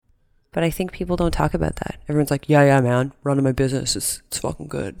But I think people don't talk about that. Everyone's like, yeah, man, running my business. It's fucking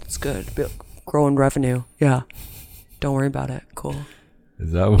good. It's good. Growing revenue. Yeah. Don't worry about it. Cool.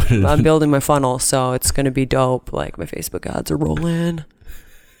 Is that what it is? I'm building my funnel, so it's going to be dope. Like, my Facebook ads are rolling.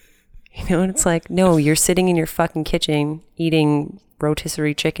 You know, and it's like, no, you're sitting in your fucking kitchen eating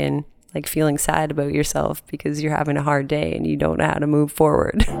rotisserie chicken, like feeling sad about yourself because you're having a hard day and you don't know how to move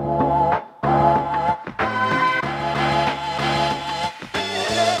forward.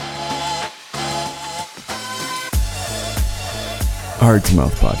 Heart to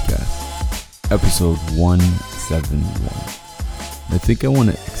Mouth Podcast, episode 171. I think I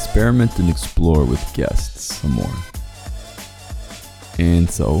want to experiment and explore with guests some more. And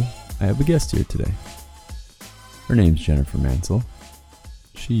so, I have a guest here today. Her name's Jennifer Mansell.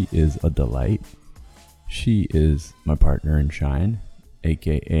 She is a delight. She is my partner in shine,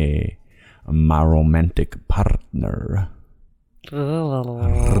 aka my romantic partner.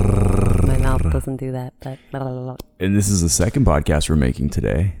 My mouth doesn't do that, but... And this is the second podcast we're making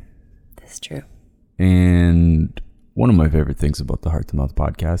today. That's true. And one of my favorite things about the Heart to Mouth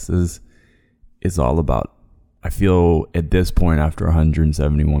podcast is all about, I feel at this point after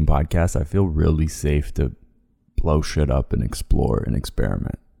 171 podcasts, I feel really safe to blow shit up and explore and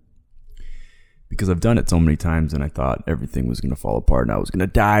experiment. Because I've done it so many times and I thought everything was going to fall apart and I was going to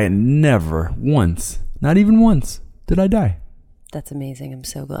die, and never once, not even once, did I die. That's amazing. I'm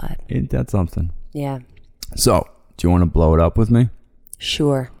so glad. Ain't that something? Yeah. So, do you want to blow it up with me?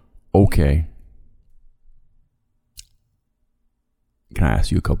 Sure. Okay. Can I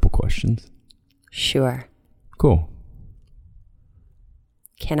ask you a couple questions? Sure. Cool.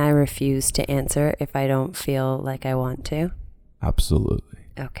 Can I refuse to answer if I don't feel like I want to? Absolutely.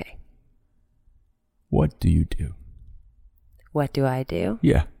 Okay. What do you do? What do I do?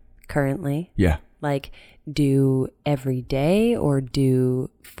 Yeah. Currently? Yeah. Like, do every day, or do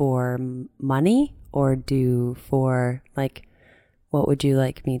for money, or do for, like, what would you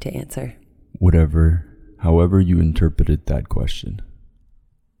like me to answer? Whatever, however you interpreted that question.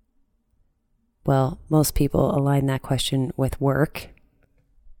 Well, most people align that question with work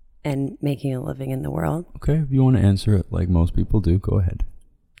and making a living in the world. Okay, if you want to answer it like most people do, go ahead.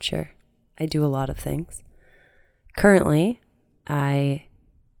 Sure. I do a lot of things. Currently, I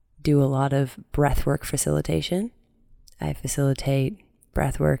do a lot of breathwork facilitation. I facilitate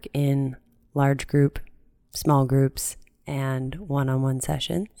breathwork in large group, small groups, and one-on-one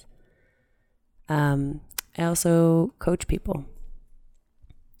sessions. I also coach people.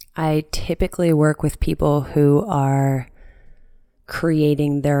 I typically work with people who are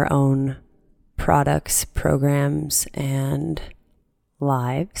creating their own products, programs, and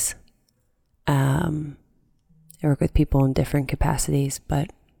lives. I work with people in different capacities,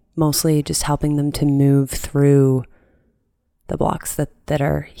 but mostly just helping them to move through the blocks that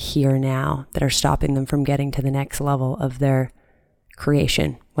are here now, that are stopping them from getting to the next level of their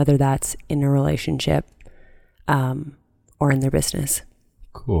creation, whether that's in a relationship or in their business.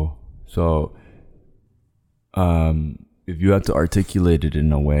 Cool. So, if you had to articulate it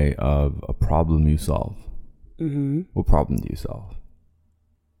in a way of a problem you solve, what problem do you solve?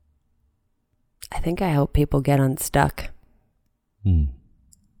 I think I help people get unstuck.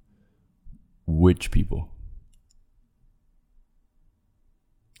 Which people?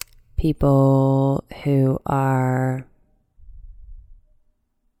 People who are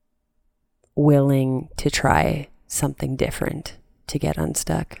willing to try something different to get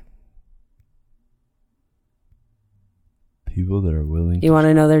unstuck. People that are willing. You want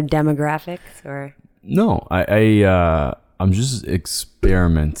to know their demographics, or? No, I'm just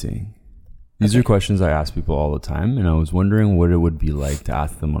experimenting. These are questions I ask people all the time, and I was wondering what it would be like to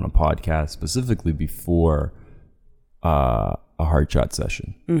ask them on a podcast, specifically before a heart chat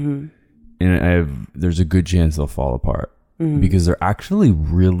session. And there's a good chance they'll fall apart because they're actually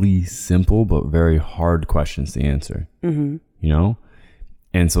really simple but very hard questions to answer. You know,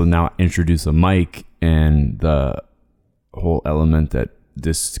 and so now introduce a mic and the whole element that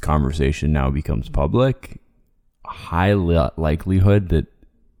this conversation now becomes public. High likelihood that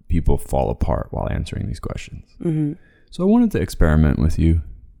people fall apart while answering these questions. So I wanted to experiment with you.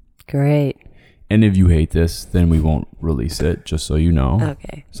 Great. And if you hate this, then we won't release it, just so you know.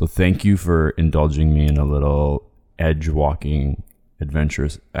 Okay. So thank you for indulging me in a little edge-walking,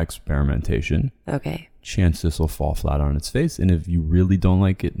 adventurous experimentation. Okay. Chance this will fall flat on its face. And if you really don't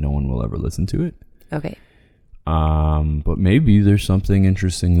like it, no one will ever listen to it. Okay. But maybe there's something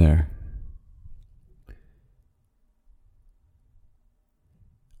interesting there.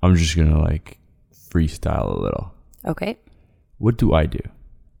 I'm just going to like freestyle a little. Okay. What do I do?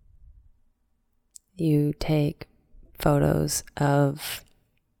 You take photos of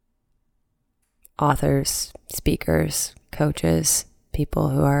authors, speakers, coaches, people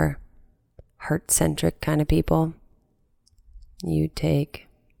who are heart-centric kind of people. You take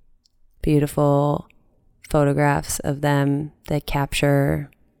beautiful photographs of them that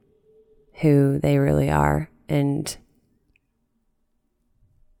capture who they really are and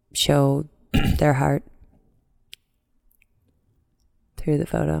show their heart through the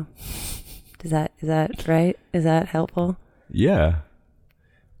photo. Is that right? Is that helpful? Yeah.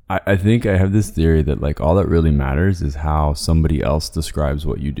 I think I have this theory that like all that really matters is how somebody else describes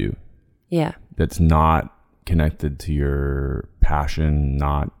what you do. Yeah. That's not connected to your passion,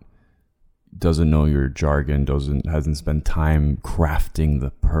 doesn't know your jargon, hasn't spent time crafting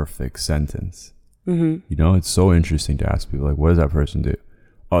the perfect sentence. Mm-hmm. You know, it's so interesting to ask people like, what does that person do?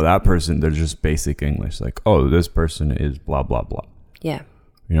 Oh, that person, they're just basic English. Like, oh, this person is blah, blah, blah. Yeah.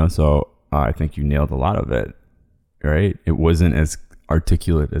 You know, so I think you nailed a lot of it, right? It wasn't as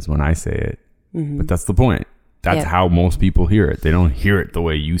articulate as when I say it, but that's the point. That's how most people hear it. They don't hear it the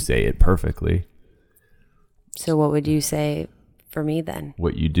way you say it perfectly. So what would you say for me then?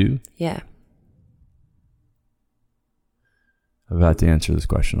 What you do? Yeah. I've had to answer this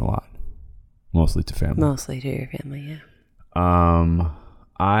question a lot. Mostly to family. Mostly to your family, yeah.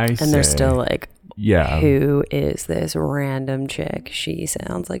 And they're still like, yeah. Who is this random chick? She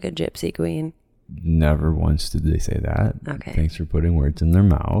sounds like a gypsy queen. Never once did they say that. Okay. Thanks for putting words in their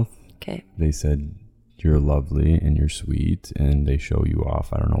mouth. Okay. They said you're lovely and you're sweet and they show you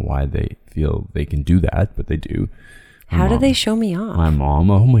off. I don't know why they feel they can do that, but they do. How do they show me off? My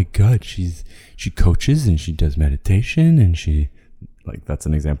mom, oh my God, she coaches and she does meditation and she, like, that's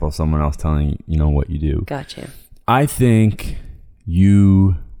an example of someone else telling you know what you do. Gotcha. I think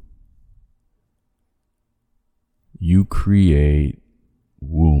you create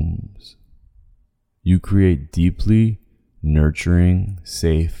wombs. You create deeply nurturing,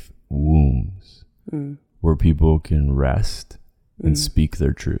 safe wombs where people can rest and speak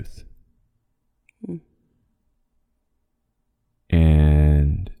their truth.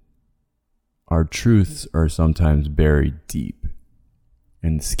 And our truths are sometimes buried deep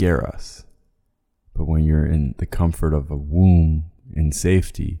and scare us. But when you're in the comfort of a womb in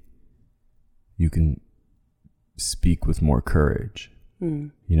safety, you can speak with more courage.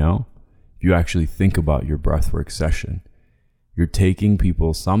 You know, if you actually think about your breathwork session, you're taking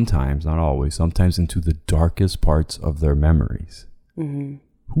people sometimes, not always, sometimes into the darkest parts of their memories. Who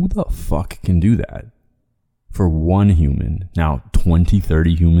the fuck can do that? For one human, now 20,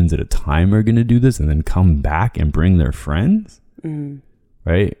 30 humans at a time are going to do this and then come back and bring their friends,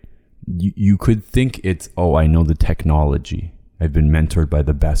 right? You could think it's, oh, I know the technology. I've been mentored by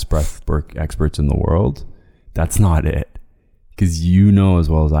the best breathwork experts in the world. That's not it. Because you know as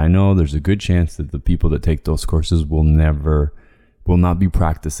well as I know, there's a good chance that the people that take those courses will not be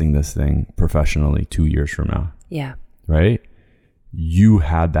practicing this thing professionally 2 years from now. Yeah. Right? You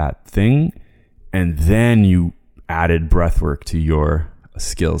had that thing and then you added breathwork to your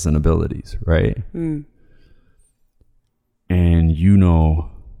skills and abilities, right? And you know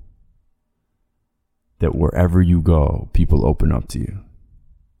that wherever you go, people open up to you.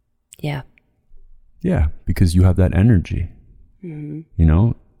 Yeah. Yeah, because you have that energy. You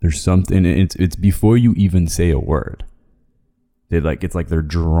know, there's something, it's before you even say a word. It's like they're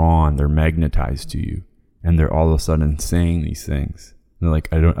drawn, they're magnetized to you, and they're all of a sudden saying these things. They're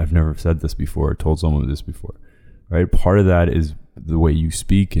like, I've never said this before, or told someone this before, right? Part of that is the way you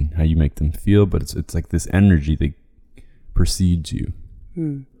speak and how you make them feel, but it's like this energy that precedes you.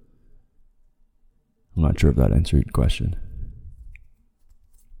 I'm not sure if that answered your question.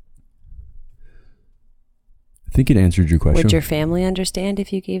 I think it answered your question. Would your family understand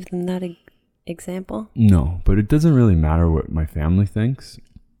if you gave them that example? No, but it doesn't really matter what my family thinks,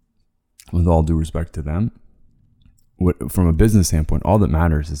 with all due respect to them. From a business standpoint, all that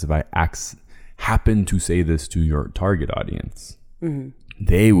matters is if I happen to say this to your target audience,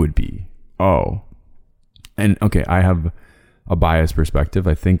 they would be, oh. And okay, I have a biased perspective.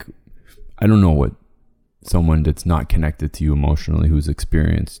 I don't know what someone that's not connected to you emotionally, who's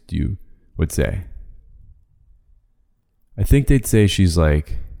experienced you, would say. I think they'd say she's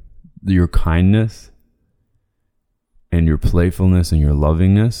like, your kindness and your playfulness and your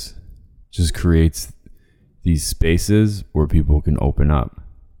lovingness just creates these spaces where people can open up.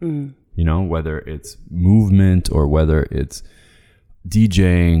 You know, whether it's movement or whether it's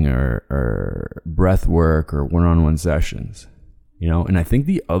DJing or breath work or one-on-one sessions, you know. And I think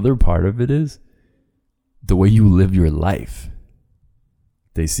the other part of it is the way you live your life.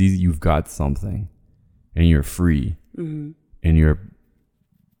 They see that you've got something and you're free and you're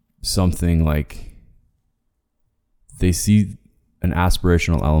something, like they see an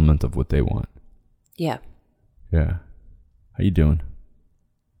aspirational element of what they want. Yeah. Yeah. How you doing?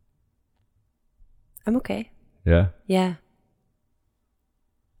 I'm okay. Yeah? Yeah.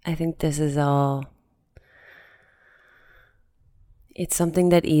 I think this is all... It's something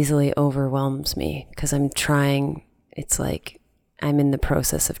that easily overwhelms me because it's like I'm in the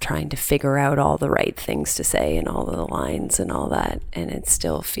process of trying to figure out all the right things to say and all the lines and all that. And it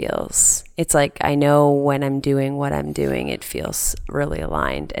still feels, it's like I know when I'm doing what I'm doing, it feels really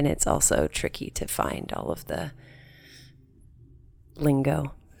aligned. And it's also tricky to find all of the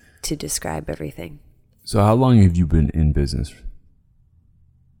lingo to describe everything. So how long have you been in business?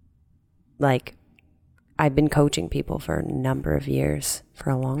 Like, I've been coaching people for a number of years, for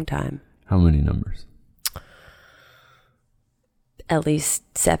a long time. How many numbers? At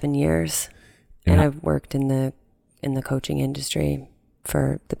least 7 years. Yeah. And I've worked in the coaching industry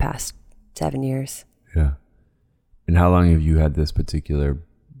for the past 7 years. Yeah. And how long have you had this particular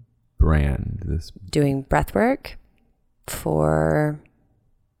brand? Doing breath work for,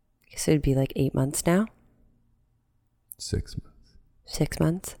 I guess it would be like 8 months now. 6 months. 6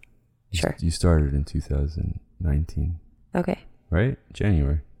 months? Sure. You started in 2019. Okay. Right?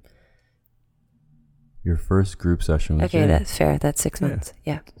 January. Your first group session was Okay, January. that's fair. That's 6 months.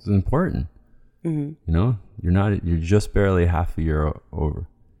 Yeah. It's important. Mm-hmm. You know, you're just barely half a year over.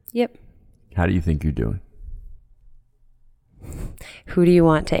 Yep. How do you think you're doing? Who do you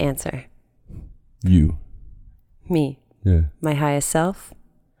want to answer? You. Me. Yeah. My highest self?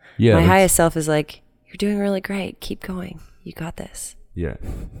 Yeah. My highest self is like, you're doing really great. Keep going. You got this. Yeah.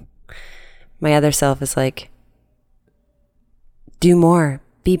 My other self is like, do more.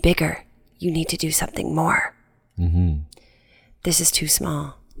 Be bigger. You need to do something more. Mm-hmm. This is too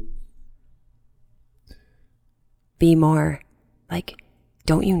small. Be more. Like,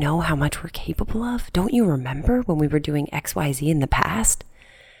 don't you know how much we're capable of? Don't you remember when we were doing XYZ in the past?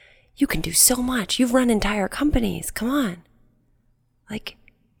 You can do so much. You've run entire companies. Come on. Like,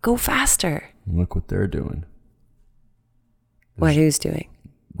 go faster. Look what they're doing. What who's doing?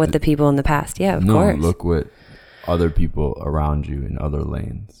 What the people in the past? Yeah, of course. No, look what other people around you in other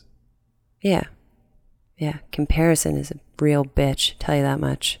lanes. Yeah. Yeah. Comparison is a real bitch. Tell you that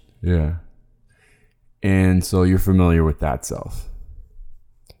much. Yeah. And so you're familiar with that self.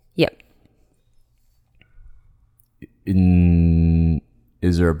 Yep.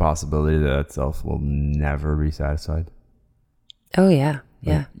 Is there a possibility that self will never be satisfied? Oh, yeah.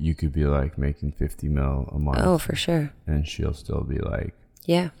 Yeah. Like you could be like making 50 mil a month. Oh, for sure. And she'll still be like,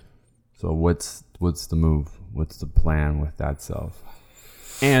 yeah. So what's the move? What's the plan with that self?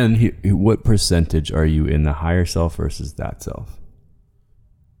 And what percentage are you in the higher self versus that self?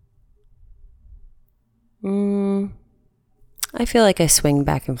 I feel like I swing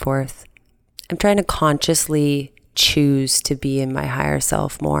back and forth. I'm trying to consciously choose to be in my higher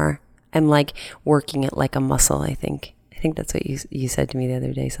self more. I'm like working it like a muscle, I think. I think that's what you said to me the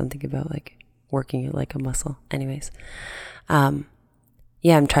other day, something about like working it like a muscle. Anyways,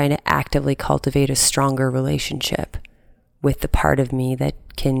 yeah, I'm trying to actively cultivate a stronger relationship with the part of me that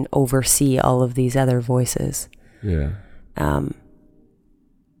can oversee all of these other voices. Yeah.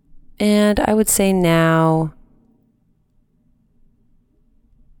 And I would say now,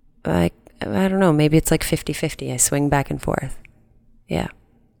 like, I don't know, maybe it's like 50-50. I swing back and forth. Yeah.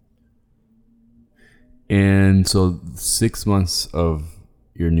 And so 6 months of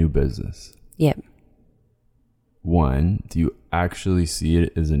your new business. Yep. One, do you actually see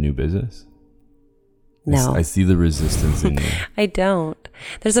it as a new business? No. I see the resistance in you. I don't.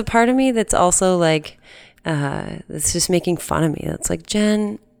 There's a part of me that's also like, that's just making fun of me. That's like,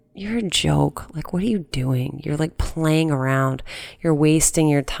 Jen, you're a joke. Like, what are you doing? You're like playing around. You're wasting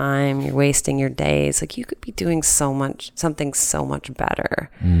your time. You're wasting your days. Like, you could be doing something so much better.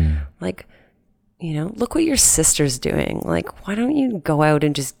 Like, you know, look what your sister's doing. Like, why don't you go out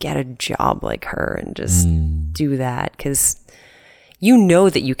and just get a job like her and just do that? Because you know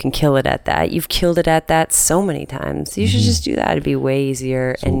that you can kill it at that. You've killed it at that so many times. You should just do that. It'd be way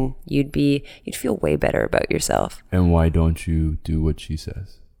easier, and you'd feel way better about yourself. And why don't you do what she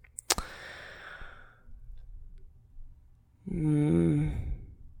says? I'm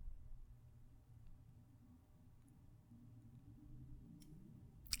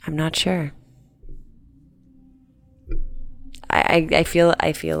not sure. I feel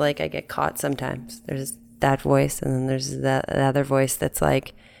like I get caught sometimes. There's that voice, and then there's the other voice that's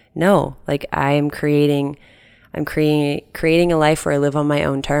like, no, like I'm creating a life where I live on my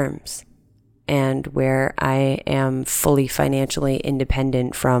own terms and where I am fully financially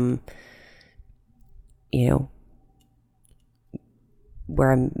independent from, you know,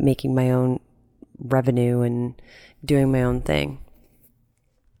 where I'm making my own revenue and doing my own thing,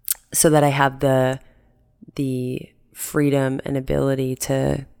 so that I have the the freedom and ability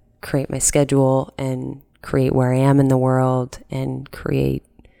to create my schedule and create where I am in the world and create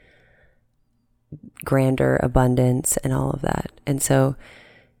grander abundance and all of that. And so,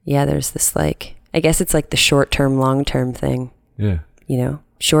 yeah, there's this like, I guess it's like the short term, long term thing. Yeah. You know,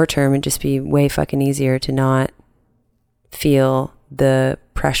 short term would just be way fucking easier to not feel the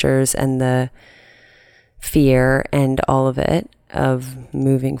pressures and the fear and all of it of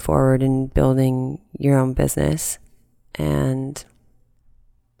moving forward and building your own business.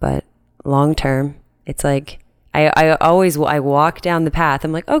 But long term, it's like, I walk down the path.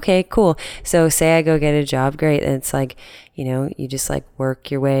 I'm like, okay, cool. So say I go get a job, great. And it's like, you know, you just like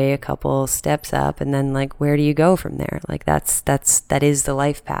work your way a couple steps up, and then like, where do you go from there? Like that is the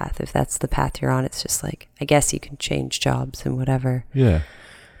life path. If that's the path you're on, it's just like, I guess you can change jobs and whatever. Yeah.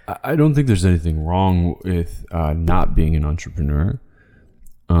 I don't think there's anything wrong with not being an entrepreneur.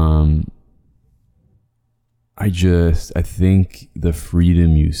 I think the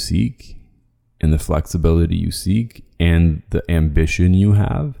freedom you seek and the flexibility you seek and the ambition you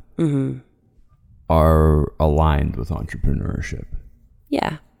have are aligned with entrepreneurship.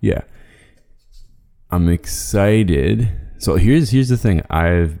 Yeah. Yeah. I'm excited. So here's the thing.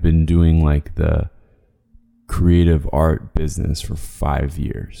 I've been doing like the creative art business for 5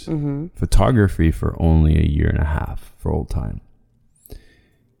 years. Photography for only a year and a half for old time.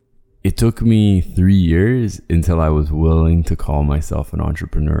 It took me 3 years until I was willing to call myself an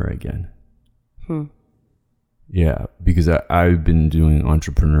entrepreneur again. Yeah, because I've been doing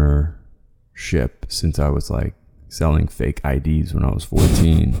entrepreneurship since I was like selling fake IDs when I was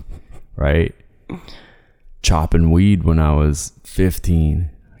 14, right? Chopping weed when I was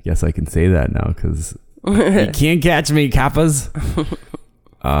 15. I guess I can say that now because you can't catch me, Kappas.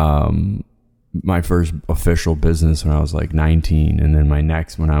 My first official business when I was like 19, and then my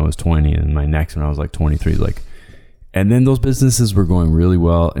next when I was 20, and my next when I was like 23. Like, and then those businesses were going really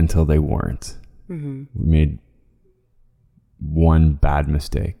well until they weren't. We made one bad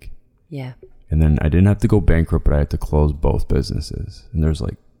mistake. Yeah. And then I didn't have to go bankrupt, but I had to close both businesses. And there's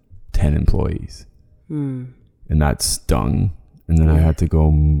like 10 employees. And that stung. And then I had to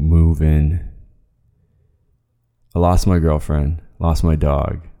go move in. I lost my girlfriend, lost my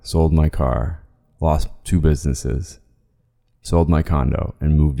dog, sold my car, lost 2 businesses, sold my condo,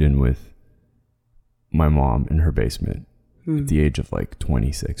 and moved in with my mom in her basement at the age of like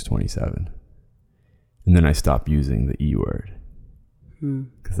 26, 27. And then I stopped using the E word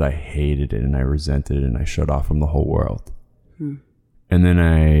because I hated it and I resented it and I shut off from the whole world. And then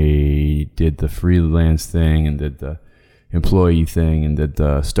I did the freelance thing and did the employee thing and did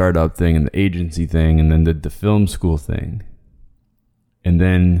the startup thing and the agency thing and then did the film school thing. And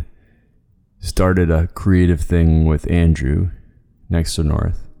then started a creative thing with Andrew next to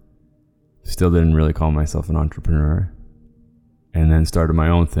North. Still didn't really call myself an entrepreneur. And then started my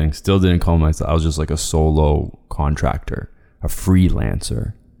own thing. Still didn't call myself. I was just like a solo contractor, a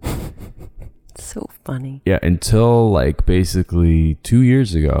freelancer. So funny. Yeah, until like basically 2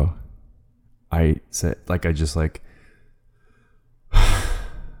 years ago, I said, like, I just like,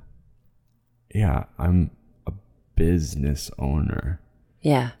 yeah, I'm a business owner.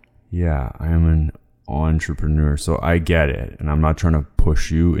 Yeah. Yeah, I am an entrepreneur. So I get it. And I'm not trying to push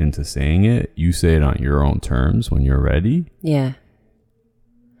you into saying it. You say it on your own terms when you're ready. Yeah.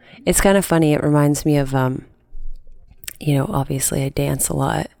 It's kind of funny. It reminds me of, you know, obviously I dance a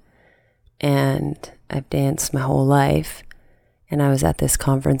lot and I've danced my whole life. And I was at this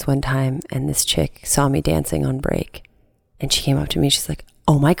conference one time and this chick saw me dancing on break and she came up to me. She's like,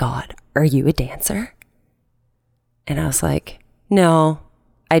 "Oh my God, are you a dancer?" And I was like, "No,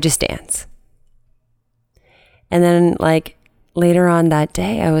 I just dance." And then like later on that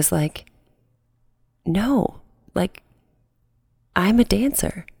day, I was like, "No, like I'm a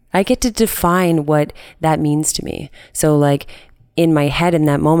dancer. I get to define what that means to me." So like in my head in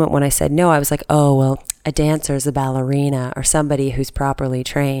that moment when I said no, I was like, "Oh, well, a dancer is a ballerina or somebody who's properly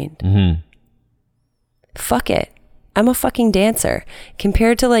trained." Fuck it. I'm a fucking dancer.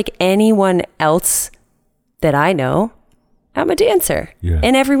 Compared to like anyone else that I know, I'm a dancer. Yeah.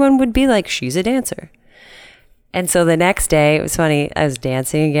 And everyone would be like, "She's a dancer." And so the next day, it was funny. I was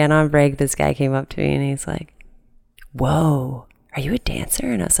dancing again on break. This guy came up to me and he's like, "Whoa, are you a dancer?"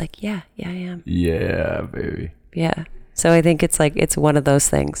 And I was like, yeah, I am. Yeah, baby. Yeah. So I think it's like, it's one of those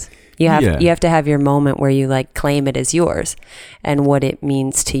things. You have to have your moment where you like claim it as yours and what it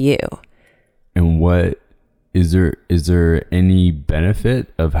means to you. And what is there any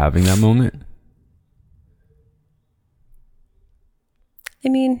benefit of having that moment? I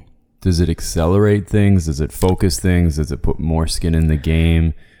mean, does it accelerate things? Does it focus things? Does it put more skin in the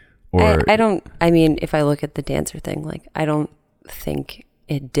game? Or I don't, I mean, if I look at the dancer thing, like, I don't think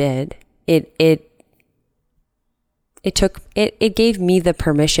it did. It gave me the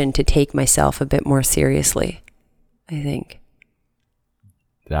permission to take myself a bit more seriously, I think.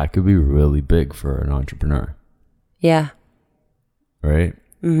 that could be really big for an entrepreneur, Yeah. right?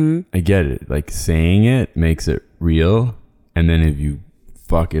 Mm-hmm. I get it. Like, saying it makes it real. And then if you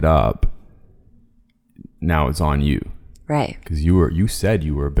fuck it up, now it's on you. Right. Because you said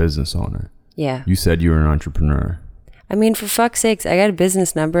you were a business owner. Yeah. You said you were an entrepreneur. I mean, for fuck's sakes, I got a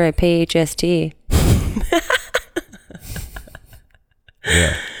business number. I pay HST.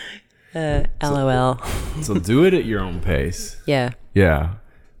 Yeah. LOL. So do it at your own pace. Yeah. Yeah.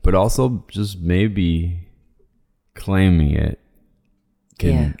 But also just maybe claiming it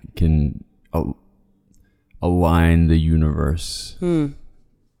can align the universe and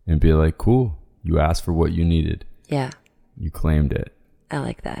be like, cool, you asked for what you needed. Yeah. You claimed it. I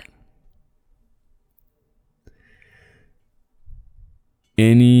like that.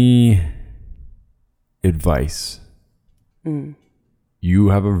 Any advice? You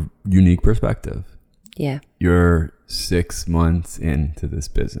have a unique perspective. Yeah. You're 6 months into this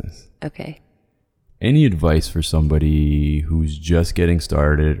business. Okay. Any advice for somebody who's just getting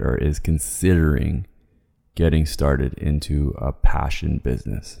started or is considering getting started into a passion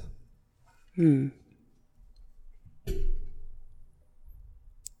business?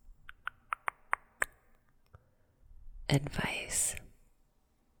 Advice.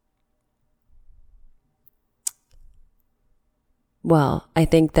 Well, I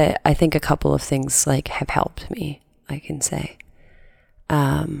think a couple of things like have helped me, I can say.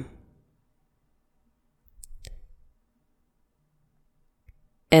 And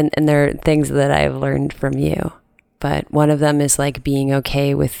there are things that I've learned from you, but one of them is like being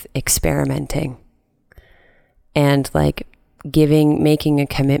okay with experimenting and like making a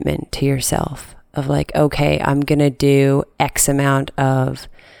commitment to yourself of like, okay, I'm going to do X amount of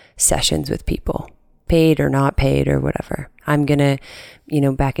sessions with people, paid or not paid or whatever. I'm going to,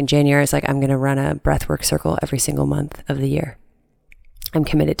 back in January, it's like, I'm going to run a breathwork circle every single month of the year. I'm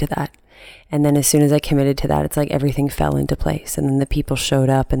committed to that. And then as soon as I committed to that, it's like everything fell into place. And then the people showed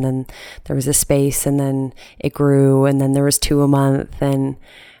up, and then there was a space, and then it grew, and then there was 2 a month. And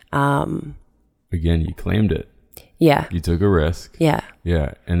Again, you claimed it. yeah. You took a risk. Yeah.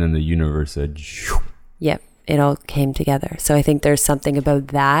 Yeah. And then the universe said, shoo. Yep. It all came together. So I think there's something about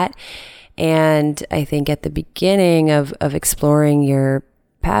that. And I think at the beginning of exploring your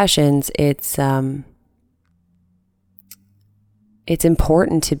passions, it's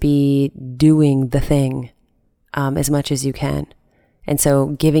important to be doing the thing as much as you can. And so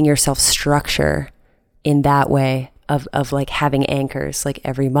giving yourself structure in that way of like having anchors like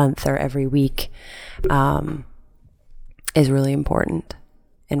every month or every week is really important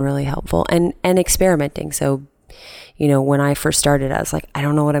and really helpful, and experimenting. So, when I first started, I was like, I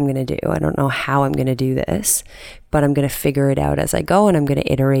don't know what I'm going to do. I don't know how I'm going to do this, but I'm going to figure it out as I go, and I'm going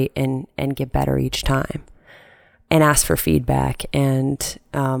to iterate and get better each time and ask for feedback and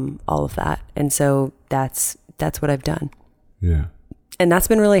all of that. And so that's what I've done. Yeah. And that's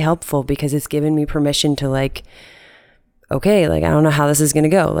been really helpful because it's given me permission to like, okay, like, I don't know how this is going to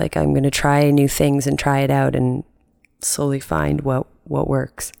go. Like, I'm going to try new things and try it out and slowly find what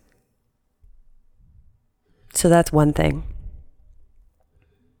works. So that's one thing.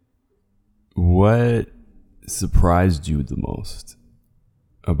 What surprised you the most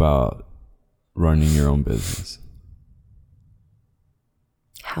about running your own business?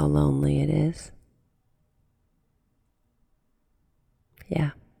 How lonely it is.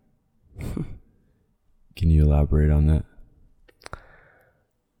 Yeah. Can you elaborate on that?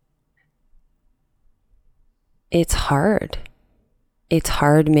 It's hard. It's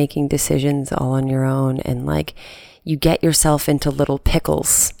hard making decisions all on your own, and like you get yourself into little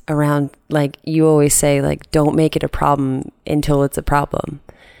pickles around, like you always say, like, don't make it a problem until it's a problem.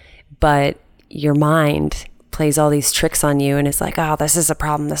 But your mind plays all these tricks on you, and it's like, oh, this is a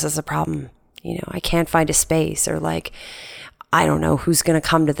problem. This is a problem. I can't find a space, or like, I don't know who's going to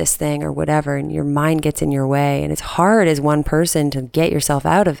come to this thing or whatever. And your mind gets in your way, and it's hard as one person to get yourself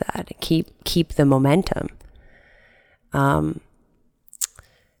out of that and keep the momentum.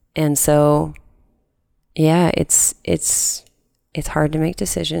 And so, yeah, it's hard to make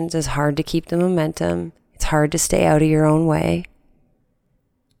decisions. It's hard to keep the momentum. It's hard to stay out of your own way.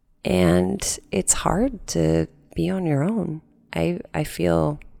 And it's hard to be on your own. I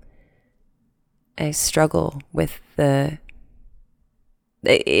feel I struggle with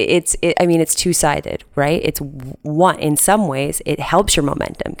it's two-sided, right? It's one, in some ways, it helps your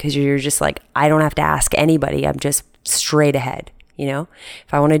momentum because you're just like, I don't have to ask anybody. I'm just straight ahead. you know?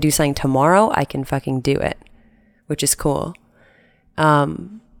 If I want to do something tomorrow, I can fucking do it, which is cool.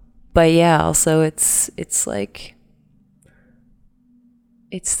 But yeah, also it's like,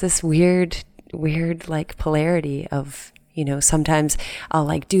 it's this weird like polarity of, you know, sometimes I'll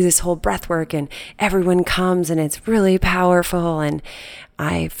like do this whole breath work and everyone comes and it's really powerful and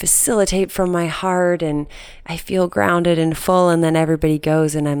I facilitate from my heart and I feel grounded and full, and then everybody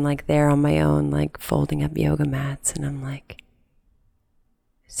goes and I'm like there on my own, like folding up yoga mats, and I'm like,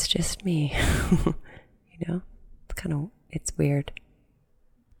 it's just me. You know, it's weird.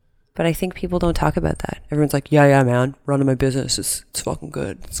 But I think people don't talk about that. Everyone's like, yeah, man, running my business is, it's fucking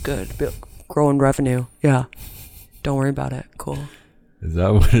good. It's good. Growing revenue. Yeah. Don't worry about it. Cool. Is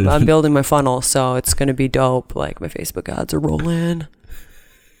that what it is? I'm building my funnel, so it's going to be dope. Like, my Facebook ads are rolling.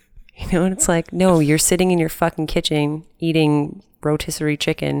 You know, and it's like, no, you're sitting in your fucking kitchen eating rotisserie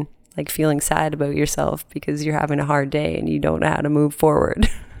chicken, like feeling sad about yourself because you're having a hard day and you don't know how to move forward.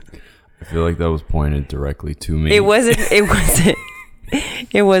 I feel like that was pointed directly to me. It wasn't.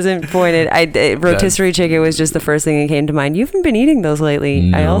 It wasn't pointed. Rotisserie chicken was just the first thing that came to mind. You haven't been eating those lately.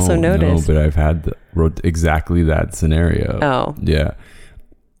 No, I also noticed. No, but I've had exactly that scenario. Oh. Yeah.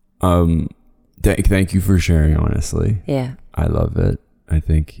 Thank you for sharing, honestly. Yeah. I love it. I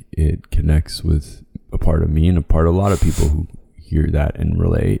think it connects with a part of me and a lot of people who hear that and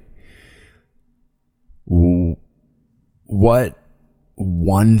relate. What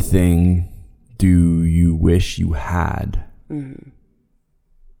one thing do you wish you had? Mm-hmm.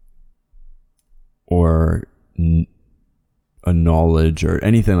 Or a knowledge or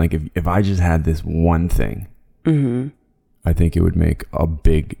anything, like if I just had this one thing, mm-hmm. I think it would make a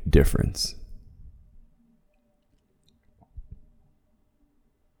big difference.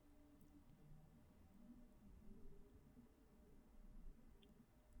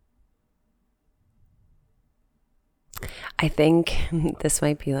 I think this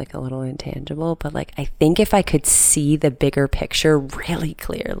might be like a little intangible, but like I think if I could see the bigger picture really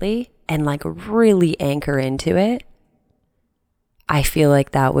clearly and like really anchor into it, I feel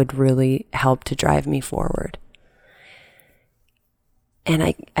like that would really help to drive me forward.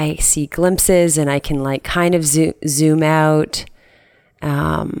 And I see glimpses and I can like kind of zoom out.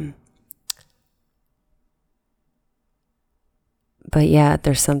 But yeah,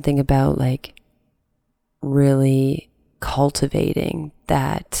 there's something about like really cultivating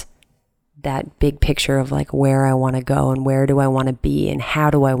that big picture of like where I want to go and where do I want to be and how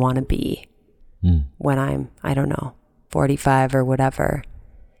do I want to be when I'm, I don't know, 45 or whatever.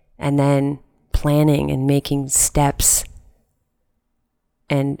 And then planning and making steps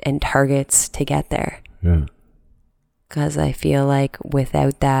and targets to get there. Yeah. Because I feel like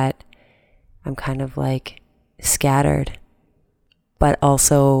without that, I'm kind of like scattered, but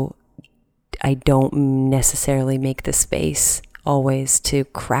also I don't necessarily make the space always to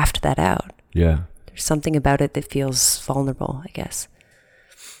craft that out. Yeah. There's something about it that feels vulnerable, I guess.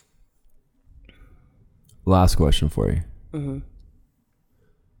 Last question for you. Mm-hmm.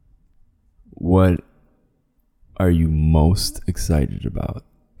 What are you most excited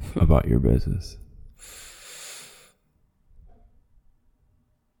about your business?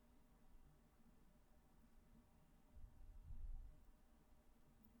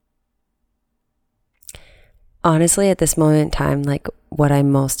 Honestly, at this moment in time, like what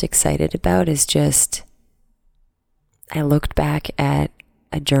I'm most excited about is just, I looked back at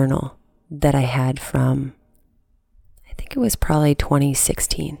a journal that I had from, I think it was probably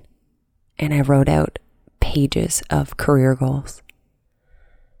 2016. And I wrote out pages of career goals.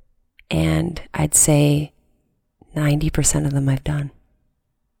 And I'd say 90% of them I've done.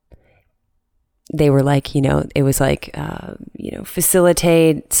 They were like, it was like,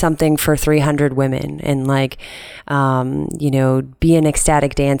 facilitate something for 300 women and like, be an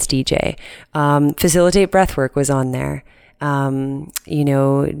ecstatic dance DJ. Facilitate breathwork was on there. Run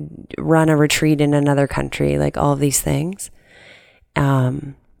a retreat in another country, like all of these things.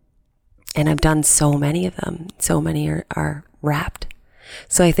 And I've done so many of them. So many are wrapped.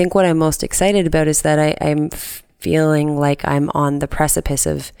 So I think what I'm most excited about is that I'm feeling like I'm on the precipice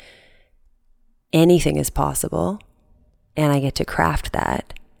of anything is possible, and I get to craft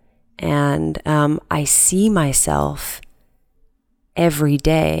that. And I see myself every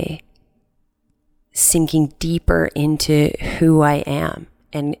day sinking deeper into who I am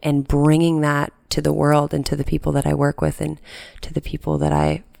and bringing that to the world and to the people that I work with and to the people that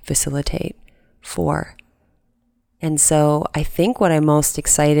I facilitate for. And so I think what I'm most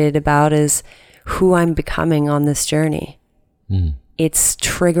excited about is who I'm becoming on this journey. It's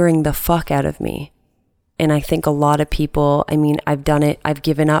triggering the fuck out of me. And I think a lot of people, I've done it, I've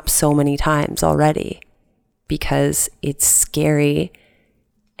given up so many times already because it's scary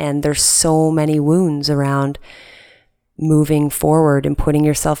and there's so many wounds around moving forward and putting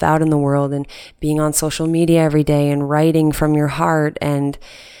yourself out in the world and being on social media every day and writing from your heart and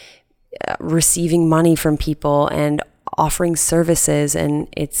receiving money from people and offering services. And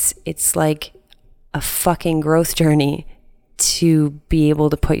it's like a fucking growth journey to be able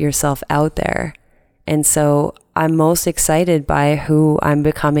to put yourself out there. And so I'm most excited by who I'm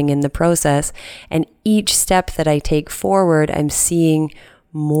becoming in the process. And each step that I take forward, I'm seeing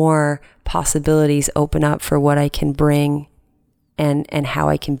more possibilities open up for what I can bring and how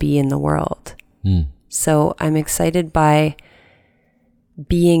I can be in the world. So I'm excited by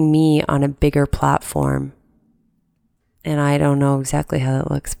being me on a bigger platform. And I don't know exactly how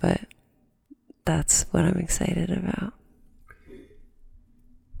that looks, but that's what I'm excited about.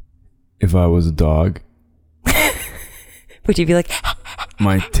 If I was a dog, would you be like,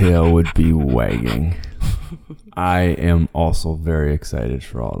 my tail would be wagging. I am also very excited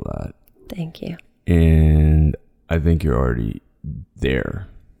for all that. Thank you. And I think you're already there.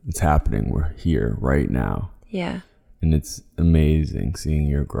 It's happening. We're here right now. Yeah. And it's amazing seeing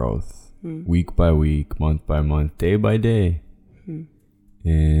your growth week by week, month by month, day by day.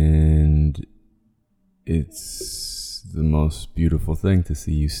 And it's the most beautiful thing to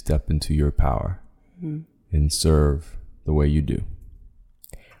see you step into your power and serve the way you do.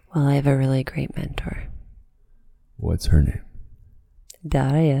 Well, I have a really great mentor. What's her name?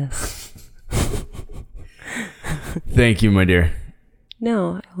 Darius. Thank you, my dear.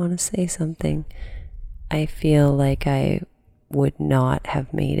 No, I want to say something. I feel like I would not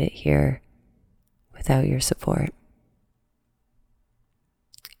have made it here without your support.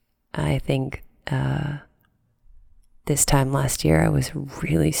 I think this time last year I was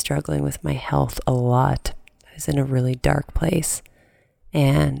really struggling with my health a lot. I was in a really dark place.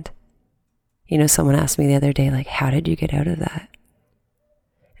 And, you know, someone asked me the other day, like, how did you get out of that?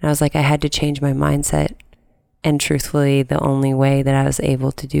 And I was like, I had to change my mindset. And truthfully, the only way that I was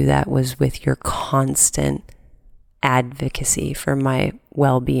able to do that was with your constant advocacy for my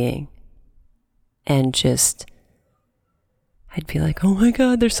well-being. And just, I'd be like, oh my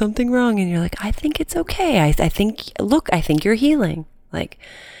God, there's something wrong. And you're like, I think it's okay. I think you're healing. Like,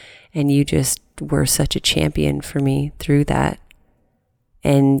 and you just were such a champion for me through that.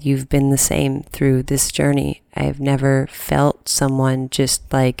 And you've been the same through this journey. I've never felt someone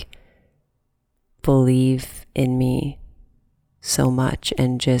just like believe in me so much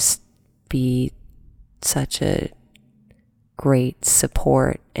and just be such a great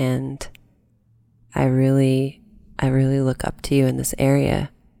support. And I really look up to you in this area.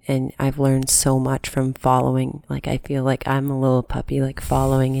 And I've learned so much from following. Like, I feel like I'm a little puppy, like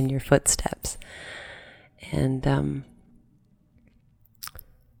following in your footsteps. And,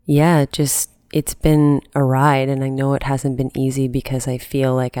 yeah, just, it's been a ride, and I know it hasn't been easy because I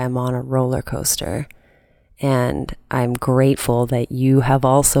feel like I'm on a roller coaster. And I'm grateful that you have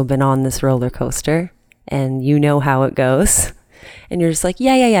also been on this roller coaster and you know how it goes. And you're just like,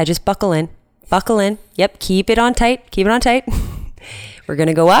 yeah, just buckle in. Yep, keep it on tight. We're going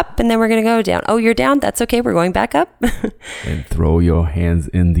to go up and then we're going to go down. Oh, you're down? That's okay. We're going back up. And throw your hands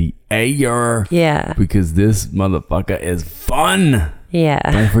in the air. Yeah. Because this motherfucker is fun. Yeah.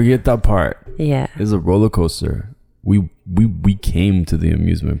 Don't forget that part. Yeah. It's a roller coaster. We came to the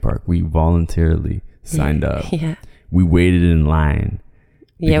amusement park. We voluntarily signed up. Yeah. We waited in line.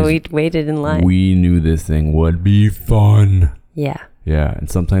 Yeah, we waited in line. We knew this thing would be fun. Yeah. Yeah. And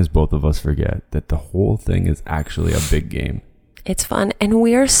sometimes both of us forget that the whole thing is actually a big game. It's fun. And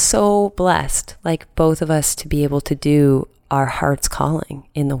we are so blessed, like both of us, to be able to do our heart's calling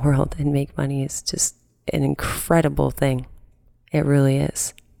in the world and make money is just an incredible thing. It really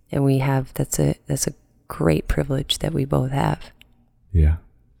is. And we have, that's a great privilege that we both have. Yeah.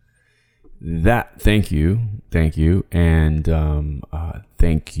 Thank you. And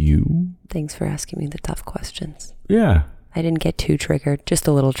thank you. Thanks for asking me the tough questions. Yeah. I didn't get too triggered, just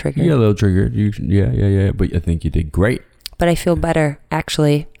a little triggered. Yeah, a little triggered. Yeah. But I think you did great. But I feel better,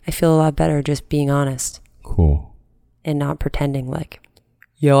 actually. I feel a lot better just being honest. Cool. And not pretending like,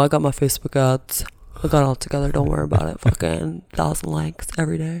 yo, I got my Facebook ads. I got it all together. Don't worry about it. Fucking 1,000 likes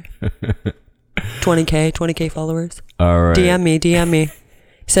every day. 20K followers. All right. DM me.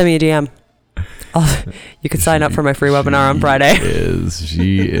 Send me a DM. You could sign up for my free webinar on Friday.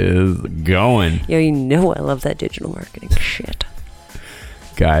 She is going. Yo, you know I love that digital marketing shit.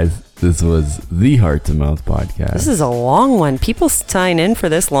 Guys, this was the Heart to Mouth podcast. This is a long one. People sign in for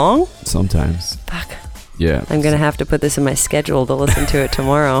this long? Sometimes. Fuck. Yeah. I'm going to have to put this in my schedule to listen to it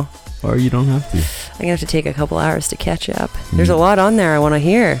tomorrow. Or you don't have to. I'm going to have to take a couple hours to catch up. There's a lot on there I want to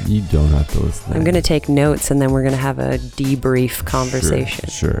hear. You don't have to listen. I'm going to take notes, and then we're going to have a debrief conversation.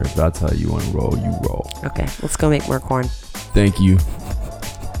 Sure. If that's how you want to roll, you roll. Okay, let's go make more corn. Thank you.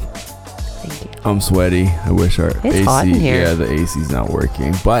 Thank you. I'm sweaty. I wish our It's AC. hot in here. Yeah, the AC's not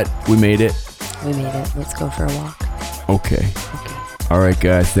working, but we made it. We made it. Let's go for a walk. Okay. Okay. All right,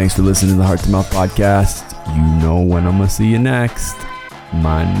 guys. Thanks for listening to the Heart to Mouth podcast. You know when I'm gonna see you next.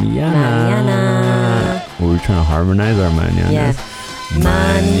 Mañana. Were we trying to harmonize our mañanas? Yeah.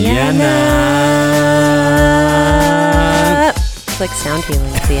 Mañana. It's like sound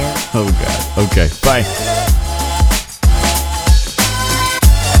healing at the end. Oh God. Okay. Bye.